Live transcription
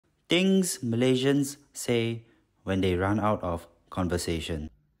Things Malaysians say when they run out of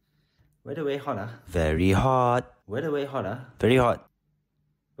conversation. Weather way hot, ah? Very hot. Weather way hot, ah? Very hot.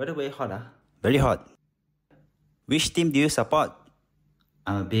 Weather way hot, ah? Very hot. Which team do you support?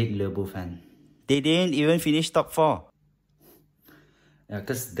 I'm a big Liverpool fan. They didn't even finish top 4. Yeah,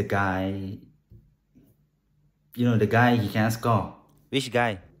 because the guy... You know, the guy, he can't score. Which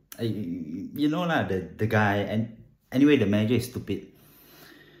guy? You know lah, the guy. And anyway, the manager is stupid.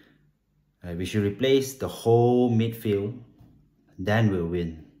 We should replace the whole midfield, then we'll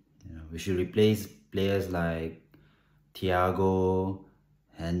win. We should replace players like Thiago,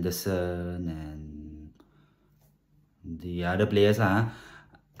 Henderson, and the other players. I'm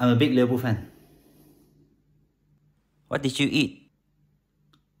a big Liverpool fan. What did you eat?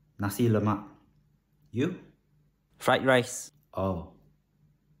 Nasi lemak. You? Fried rice. Oh.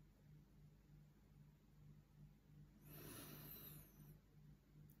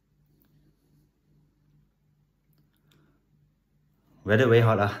 Weather way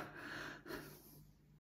hot, ah.